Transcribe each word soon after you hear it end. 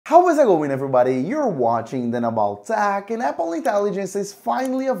How is it going, everybody? You're watching Then About Tech, and Apple Intelligence is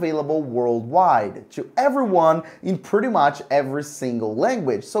finally available worldwide to everyone in pretty much every single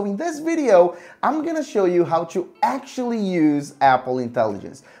language. So in this video, I'm gonna show you how to actually use Apple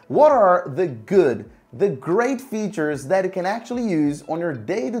Intelligence. What are the great features that you can actually use on your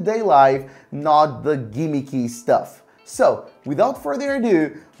day-to-day life, not the gimmicky stuff. So without further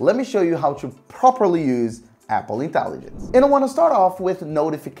ado, let me show you how to properly use Apple Intelligence. And I want to start off with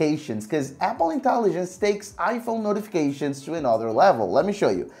notifications because Apple Intelligence takes iPhone notifications to another level. Let me show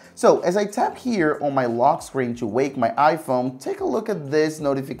you. So as I tap here on my lock screen to wake my iPhone, take a look at this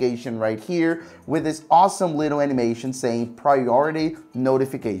notification right here with this awesome little animation saying priority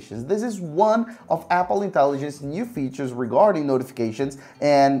notifications. This is one of Apple Intelligence new features regarding notifications,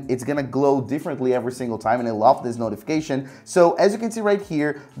 and it's gonna glow differently every single time, and I love this notification. So as you can see right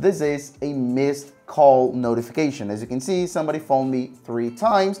here, this is a missed call notification. As you can see, somebody phoned me 3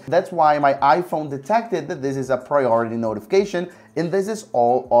 times. That's why my iPhone detected that this is a priority notification, and this is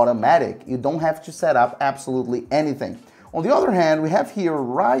all automatic. You don't have to set up absolutely anything. On the other hand, we have here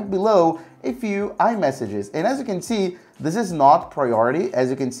right below a few iMessages, and as you can see, this is not priority. As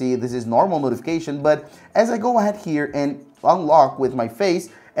you can see, this is normal notification, but as I go ahead here and unlock with my face,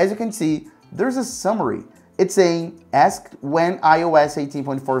 as you can see, there's a summary. It's saying, ask when iOS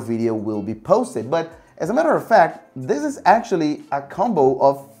 18.4 video will be posted. But as a matter of fact, this is actually a combo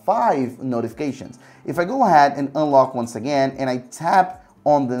of 5 notifications. If I go ahead and unlock once again and I tap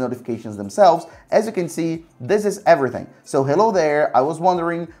on the notifications themselves, as you can see, this is everything. So hello there, I was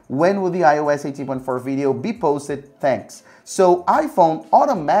wondering when will the iOS 18.4 video be posted, thanks. So iPhone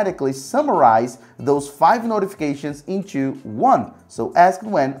automatically summarized those 5 notifications into one. So ask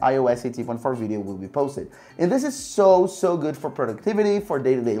when iOS 18.4 video will be posted. And this is so good for productivity, for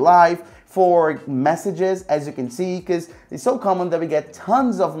day-to-day life, for messages, as you can see, because it's so common that we get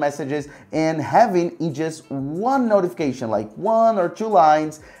tons of messages, and having in just one notification, like 1 or 2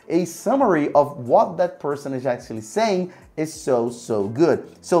 lines, a summary of what that person is actually saying is so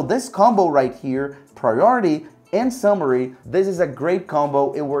good. So this combo right here, priority and summary, this is a great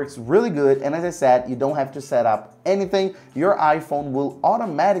combo. It works really good, and as I said, you don't have to set up anything. Your iPhone will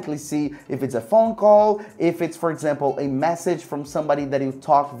automatically see if it's a phone call, if it's, for example, a message from somebody that you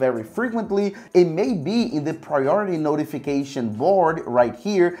talk very frequently. It may be in the priority notification board right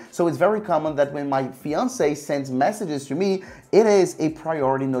here. So it's very common that when my fiance sends messages to me, it is a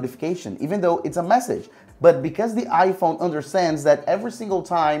priority notification, even though it's a message. But because the iPhone understands that every single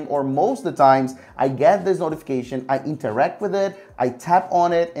time, or most of the times, I get this notification, I interact with it, I tap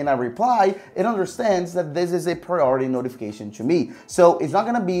on it, and I reply, it understands that this is a priority notification to me. So it's not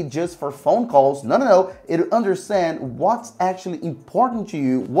gonna be just for phone calls, no. It'll understand what's actually important to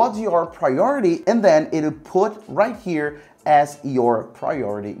you, what's your priority, and then it'll put right here as your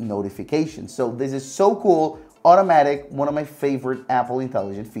priority notification. So this is so cool. Automatic, one of my favorite Apple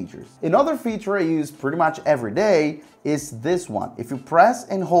Intelligence features. Another feature I use pretty much every day is this one. If you press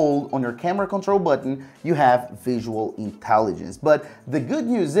and hold on your camera control button, you have visual intelligence. But the good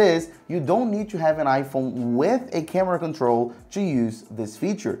news is you don't need to have an iPhone with a camera control to use this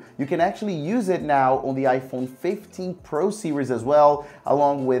feature. You can actually use it now on the iPhone 15 Pro series as well,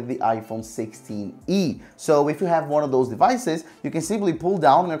 along with the iPhone 16e. So if you have one of those devices, you can simply pull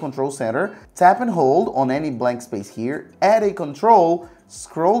down on your control center, tap and hold on any blank space here, add a control,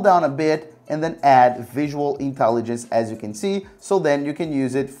 scroll down a bit, and then add visual intelligence, as you can see. So then you can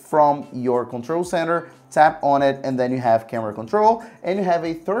use it from your control center, tap on it, and then you have camera control. And you have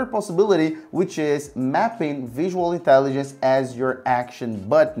a third possibility, which is mapping visual intelligence as your action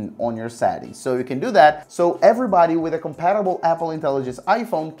button on your settings. So you can do that. So everybody with a compatible Apple Intelligence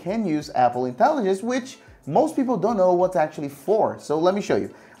iPhone can use Apple Intelligence, which most people don't know what's actually for. So let me show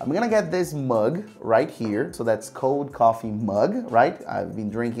you. I'm gonna get this mug right here. So that's cold coffee mug, right? I've been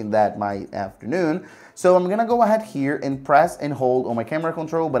drinking that my afternoon. So I'm gonna go ahead here and press and hold on my camera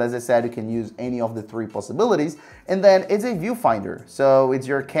control, but as I said, you can use any of the 3 possibilities. And then it's a viewfinder. So it's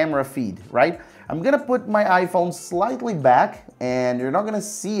your camera feed, right? I'm gonna put my iPhone slightly back, and you're not gonna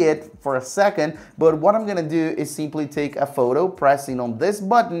see it for a second, but what I'm gonna do is simply take a photo pressing on this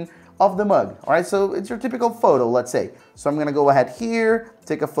button of the mug. All right, so it's your typical photo, let's say. So I'm gonna go ahead here,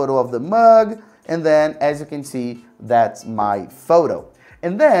 take a photo of the mug, and then as you can see, that's my photo.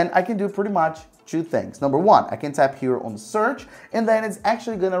 And then I can do pretty much 2 things. Number 1, I can tap here on search, and then it's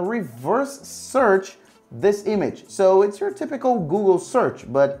actually gonna reverse search this image. So it's your typical Google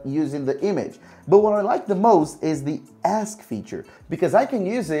search, but using the image. But what I like the most is the Ask feature, because I can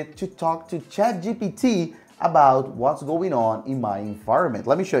use it to talk to ChatGPT about what's going on in my environment.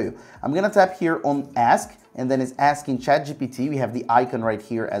 Let me show you. I'm gonna tap here on Ask, and then it's asking ChatGPT. We have the icon right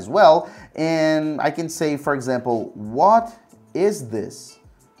here as well. And I can say, for example, what is this?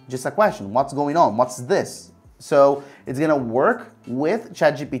 Just a question. What's going on? What's this? So it's gonna work with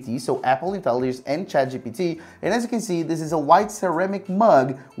ChatGPT, so Apple Intelligence and ChatGPT. And as you can see, this is a white ceramic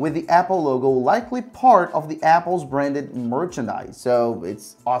mug with the Apple logo, likely part of the Apple's branded merchandise. So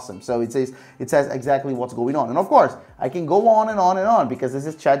it's awesome. So it says exactly what's going on. And of course, I can go on and on and on because this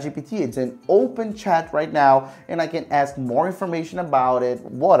is ChatGPT. It's an open chat right now, and I can ask more information about it,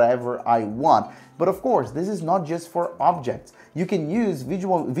 whatever I want. But of course, this is not just for objects. You can use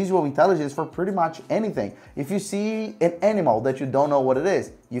visual intelligence for pretty much anything. If you see an animal that you don't know what it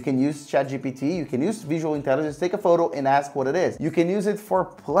is, you can use ChatGPT, you can use visual intelligence, take a photo and ask what it is. You can use it for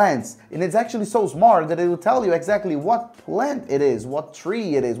plants, and it's actually so smart that it will tell you exactly what plant it is, what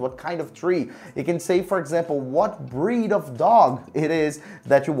tree it is, what kind of tree. It can say, for example, what breed of dog it is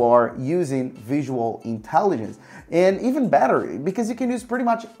that you are using visual intelligence. And even better, because you can use pretty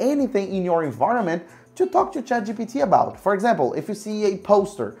much anything in your environment to talk to ChatGPT about. For example, if you see a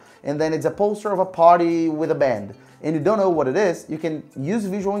poster and then it's a poster of a party with a band and you don't know what it is, you can use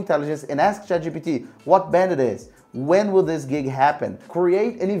visual intelligence and ask ChatGPT what band it is. When will this gig happen?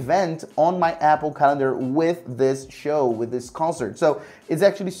 Create an event on my Apple Calendar with this show, with this concert. So it's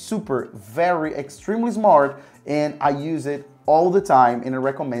actually extremely smart, and I use it all the time, and I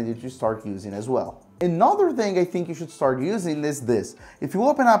recommend you to start using as well. Another thing I think you should start using is this. If you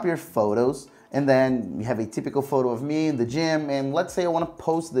open up your photos, and then you have a typical photo of me in the gym, and let's say I want to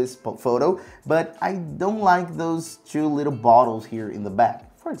post this photo, but I don't like those two little bottles here in the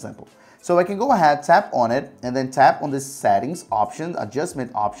back, for example. So I can go ahead, tap on it, and then tap on this settings option,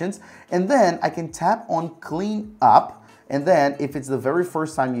 adjustment options, and then I can tap on clean up. And then if it's the very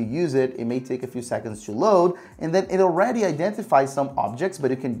first time you use it, it may take a few seconds to load, and then it already identifies some objects,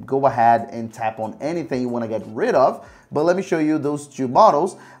 but you can go ahead and tap on anything you want to get rid of. But let me show you those two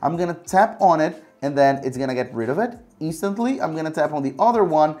bottles. I'm gonna tap on it, and then it's gonna get rid of it instantly. I'm gonna tap on the other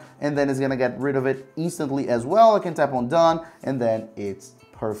one, and then it's gonna get rid of it instantly as well. I can tap on done, and then it's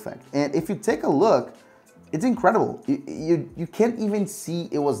perfect. And if you take a look, it's incredible. You can't even see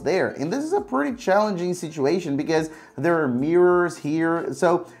it was there. And this is a pretty challenging situation because there are mirrors here.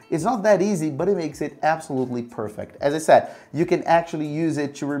 So it's not that easy, but it makes it absolutely perfect. As I said, you can actually use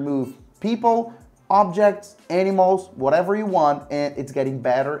it to remove people, objects, animals, whatever you want, and it's getting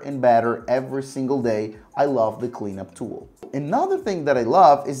better and better every single day. I love the cleanup tool. Another thing that I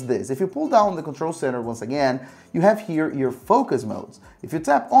love is this. If you pull down the control center once again, you have here your focus modes. If you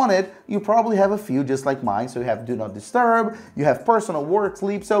tap on it, you probably have a few just like mine. So you have do not disturb, you have personal, work,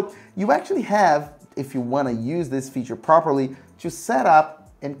 sleep. So you actually have, if you want to use this feature properly, to set up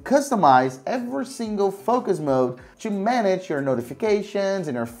and customize every single focus mode to manage your notifications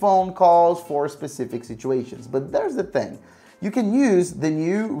and your phone calls for specific situations. But there's the thing. You can use the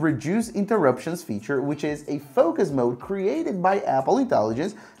new Reduce Interruptions feature, which is a focus mode created by Apple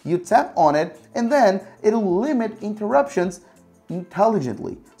Intelligence. You tap on it, and then it'll limit interruptions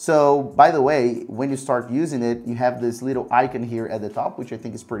intelligently. So, by the way, when you start using it, you have this little icon here at the top, which I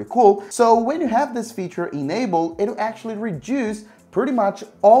think is pretty cool. So when you have this feature enabled, it'll actually reduce pretty much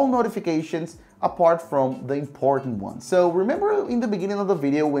all notifications apart from the important ones. So remember in the beginning of the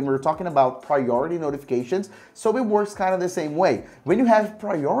video when we were talking about priority notifications, so it works kind of the same way. When you have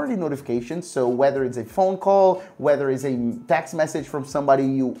priority notifications, so whether it's a phone call, whether it's a text message from somebody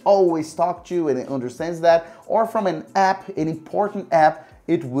you always talk to and it understands that, or from an app, an important app,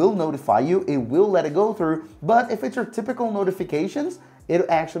 it will notify you, it will let it go through. But if it's your typical notifications,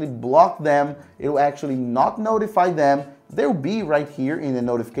 it'll actually block them, it'll actually not notify them. They'll be right here in the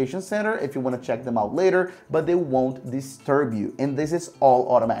notification center if you want to check them out later, but they won't disturb you. And this is all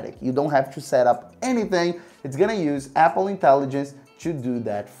automatic. You don't have to set up anything. It's gonna use Apple Intelligence to do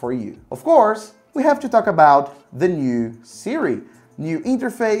that for you. Of course, we have to talk about the new Siri. New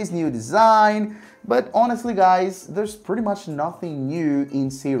interface, new design, but honestly guys, there's pretty much nothing new in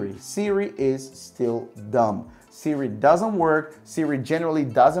Siri. Siri is still dumb. Siri doesn't work, Siri generally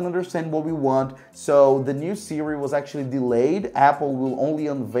doesn't understand what we want, so the new Siri was actually delayed. Apple will only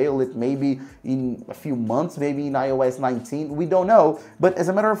unveil it maybe in a few months, maybe in iOS 19, we don't know, but as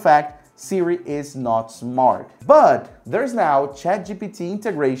a matter of fact, Siri is not smart. But there's now ChatGPT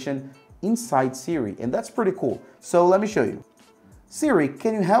integration inside Siri, and that's pretty cool. So let me show you. Siri,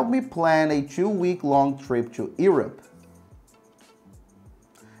 can you help me plan a 2-week-long trip to Europe?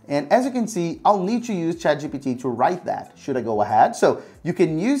 And as you can see, I'll need to use ChatGPT to write that. Should I go ahead? So you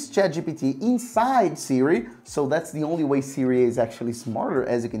can use ChatGPT inside Siri. So that's the only way Siri is actually smarter,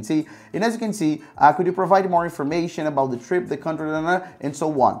 as you can see. And as you can see, could you provide more information about the trip, the country, and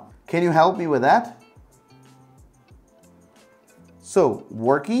so on? Can you help me with that? So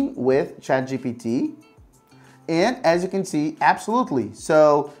working with ChatGPT, and as you can see, absolutely.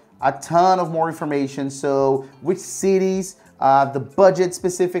 So a ton of more information. So which cities, the budget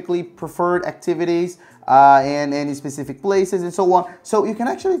specifically, preferred activities, and any specific places and so on. So you can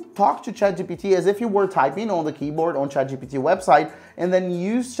actually talk to ChatGPT as if you were typing on the keyboard on ChatGPT website and then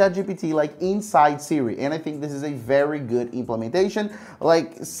use ChatGPT like inside Siri. And I think this is a very good implementation.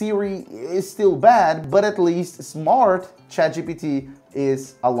 Like Siri is still bad, but at least smart ChatGPT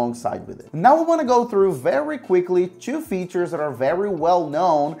is alongside with it. Now we want to go through very quickly two features that are very well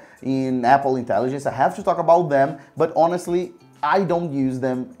known in Apple Intelligence. I have to talk about them, but honestly, I don't use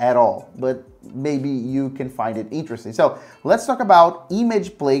them at all, but maybe you can find it interesting. So let's talk about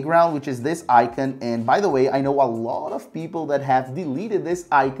Image Playground, which is this icon. And by the way, I know a lot of people that have deleted this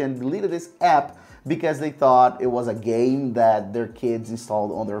icon, deleted this app, because they thought it was a game that their kids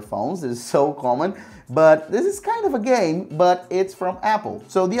installed on their phones. This is so common, but this is kind of a game, but it's from Apple.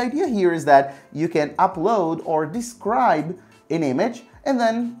 So the idea here is that you can upload or describe an image and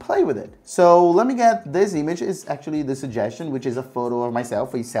then play with it. So let me get this image. Is actually the suggestion, which is a photo of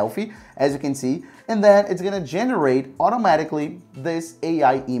myself, a selfie, as you can see, and then it's gonna generate automatically this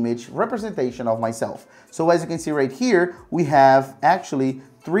AI image representation of myself. So as you can see right here, we have actually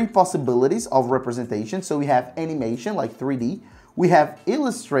three possibilities of representation. So we have animation, like 3D, we have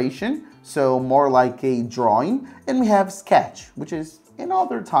illustration, so more like a drawing, and we have sketch, which is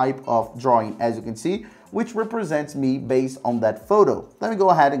another type of drawing, as you can see, which represents me based on that photo. Let me go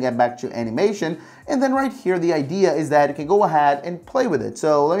ahead and get back to animation. And then right here, the idea is that you can go ahead and play with it.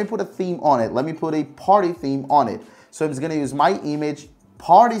 So let me put a theme on it. Let me put a party theme on it. So I'm just gonna use my image,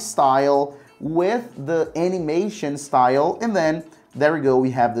 party style with the animation style. And then there we go,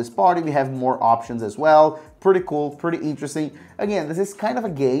 we have this party. We have more options as well. Pretty cool, pretty interesting. Again, this is kind of a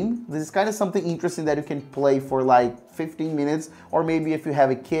game. This is kind of something interesting that you can play for like 15 minutes, or maybe if you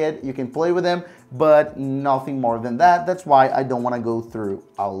have a kid, you can play with them, but nothing more than that. That's why I don't want to go through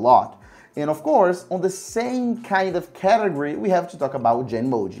a lot. And of course, on the same kind of category, we have to talk about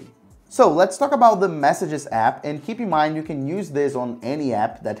Genmoji. So let's talk about the Messages app, and keep in mind you can use this on any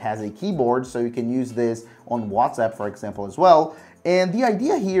app that has a keyboard, so you can use this on WhatsApp, for example, as well. And the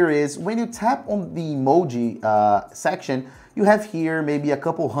idea here is when you tap on the emoji section, you have here maybe a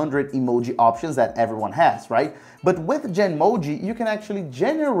couple hundred emoji options that everyone has, right? But with Genmoji, you can actually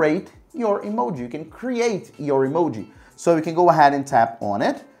generate your emoji. You can create your emoji. So you can go ahead and tap on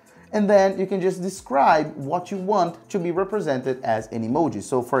it, and then you can just describe what you want to be represented as an emoji.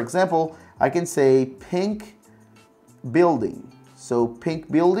 So for example, I can say pink building. So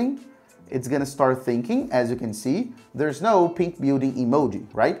pink building, it's gonna start thinking. As you can see, there's no pink building emoji,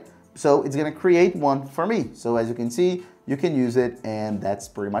 right? So it's gonna create one for me. So as you can see, you can use it, and that's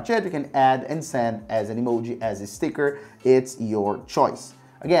pretty much it. You can add and send as an emoji, as a sticker. It's your choice.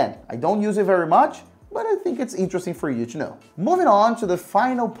 Again, I don't use it very much, but I think it's interesting for you to know. Moving on to the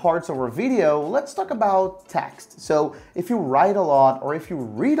final parts of our video, let's talk about text. So if you write a lot or if you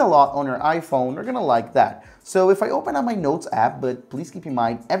read a lot on your iPhone, you're gonna like that. So if I open up my Notes app, but please keep in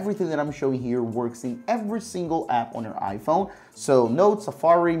mind, everything that I'm showing here works in every single app on your iPhone. So Notes,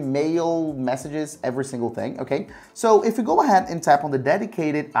 Safari, Mail, Messages, every single thing, okay? So if you go ahead and tap on the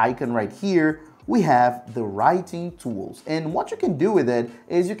dedicated icon right here, we have the writing tools. And what you can do with it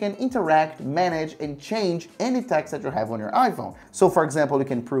is you can interact, manage, and change any text that you have on your iPhone. So for example, you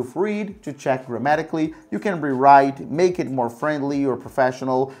can proofread to check grammatically, you can rewrite, make it more friendly or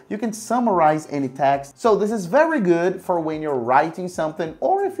professional, you can summarize any text. So this is very good for when you're writing something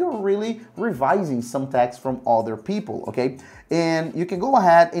or if you're really revising some text from other people, okay? And you can go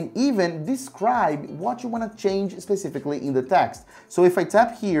ahead and even describe what you want to change specifically in the text. So if I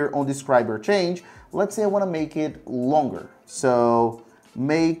tap here on describe or change, let's say I want to make it longer. So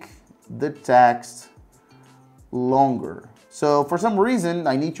make the text longer. So for some reason,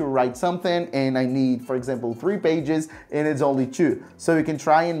 I need to write something and I need, for example, 3 pages and it's only 2. So you can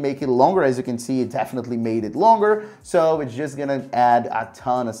try and make it longer. As you can see, it definitely made it longer. So it's just gonna add a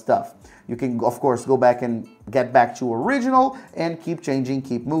ton of stuff. You can, of course, go back and get back to original and keep changing,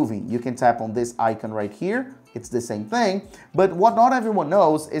 keep moving. You can tap on this icon right here. It's the same thing, but what not everyone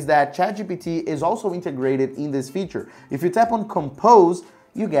knows is that ChatGPT is also integrated in this feature. If you tap on Compose,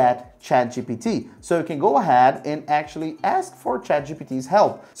 you get ChatGPT. So you can go ahead and actually ask for ChatGPT's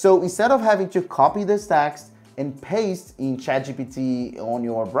help. So instead of having to copy this text and paste in ChatGPT on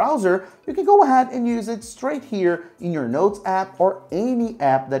your browser, you can go ahead and use it straight here in your Notes app or any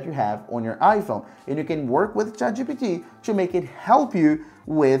app that you have on your iPhone. And you can work with ChatGPT to make it help you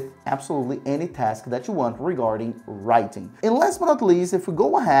with absolutely any task that you want regarding writing. And last but not least, if we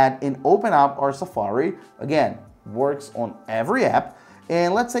go ahead and open up our Safari, again, works on every app.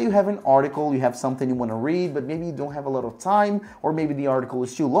 And let's say you have an article, you have something you want to read, but maybe you don't have a lot of time, or maybe the article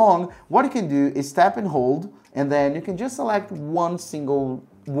is too long. What you can do is tap and hold, and then you can just select one single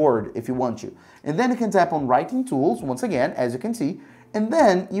word if you want to. And then you can tap on Writing Tools, once again, as you can see, and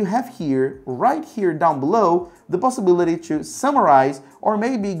then you have here, right here down below, the possibility to summarize or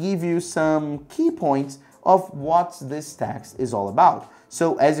maybe give you some key points of what this text is all about.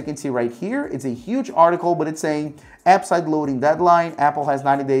 So as you can see right here, it's a huge article, but it's saying app side loading deadline. Apple has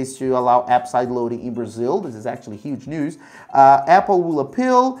 90 days to allow app side loading in Brazil. This is actually huge news. Apple will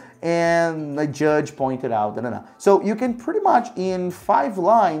appeal, and the judge pointed out. So you can pretty much in 5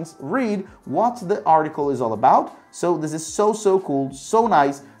 lines read what the article is all about. So this is so cool, so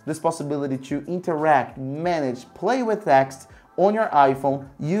nice. This possibility to interact, manage, play with text on your iPhone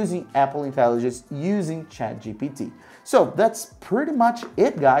using Apple Intelligence, using ChatGPT. So that's pretty much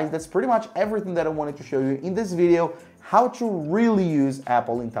it, guys. That's pretty much everything that I wanted to show you in this video, how to really use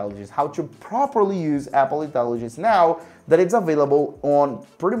Apple Intelligence, how to properly use Apple Intelligence now that it's available on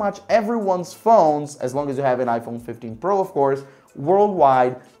pretty much everyone's phones, as long as you have an iPhone 15 Pro, of course,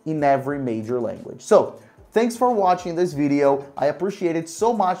 worldwide in every major language. So thanks for watching this video. I appreciate it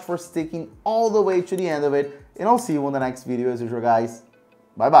so much for sticking all the way to the end of it, and I'll see you on the next video as usual, guys.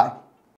 Bye-bye.